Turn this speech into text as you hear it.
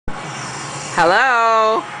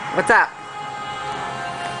Hello? What's up?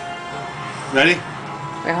 Ready?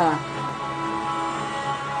 Wait, hold on.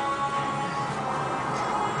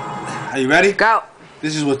 Are you ready? Go.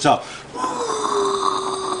 This is what's up.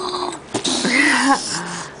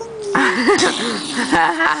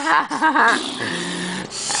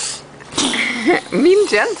 Mean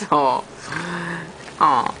gentle.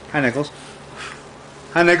 Oh. Hi, Nichols.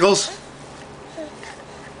 Hi, Nichols.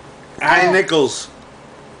 Hi, Nichols.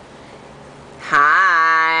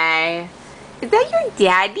 Hi. Is that your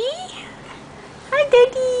daddy? Hi,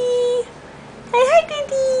 daddy. Hi,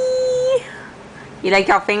 daddy. You like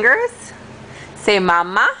your fingers? Say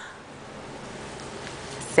mama.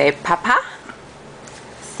 Say papa.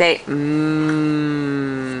 Say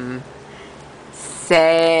mmm.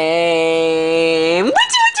 Say witchy,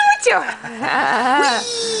 witchy, witchy.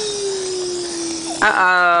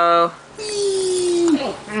 Uh-oh.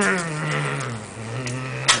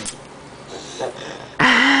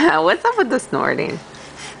 What's up with the snorting?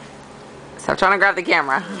 Stop trying to grab the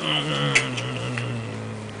camera.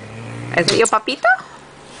 Is it your papito?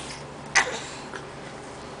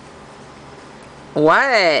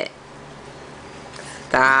 What?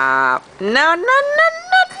 Stop. No, no, no, no,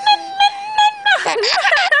 no, no, no, no.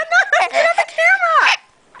 Get off the camera.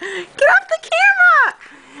 Get off the camera.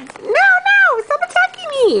 No, no. Stop attacking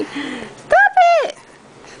me. Stop it.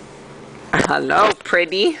 Hello,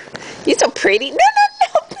 pretty. You're so pretty. No, no, no.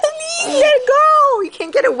 Please let it go. You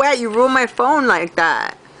can't get it wet. You ruin my phone like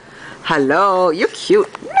that. Hello. You're cute.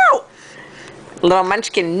 No. Little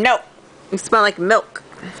munchkin. No. You smell like milk.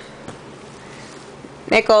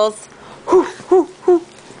 Nichols. Whoo, whoo, whoo.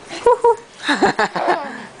 Whoo, whoo.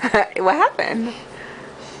 What happened?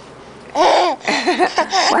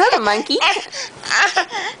 What happened, monkey?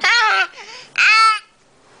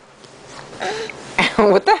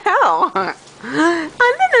 What the hell? Na,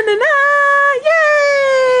 na, na, na.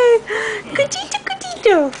 Yay! Cuchito,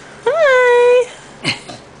 cuchito. Hi.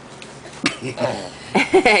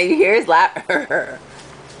 You hear his laugh?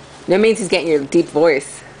 That means he's getting your deep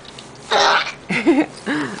voice.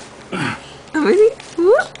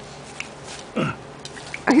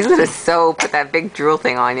 He's gonna put that big drool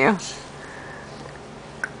thing on you.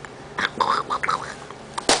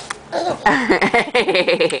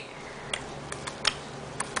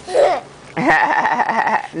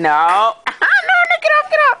 No. No, get off,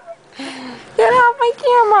 get off. Get off my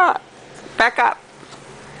camera. Back up.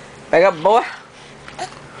 Back up, boy.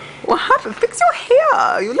 What happened? Fix your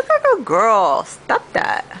hair. You look like a girl. Stop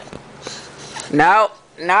that. No,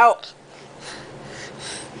 no.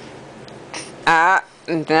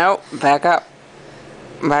 No. Back up.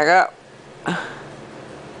 Back up.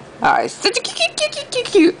 Alright.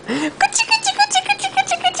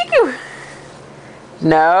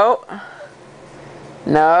 No.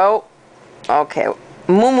 No. Okay.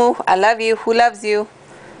 Moo, I love you. Who loves you?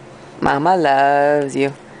 Mama loves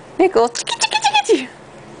you. Nichols.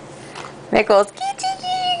 Nichols.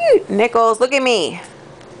 Nichols, look at me.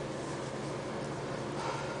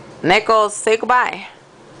 Nichols, say goodbye.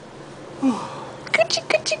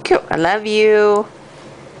 I love you.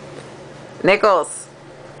 Nichols.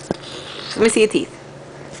 Let me see your teeth.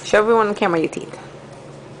 Show everyone on camera your teeth.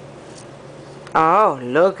 Oh,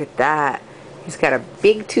 look at that. He's got a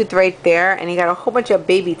big tooth right there, and he got a whole bunch of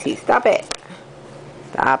baby teeth. Stop it.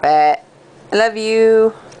 Stop it. I love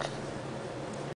you.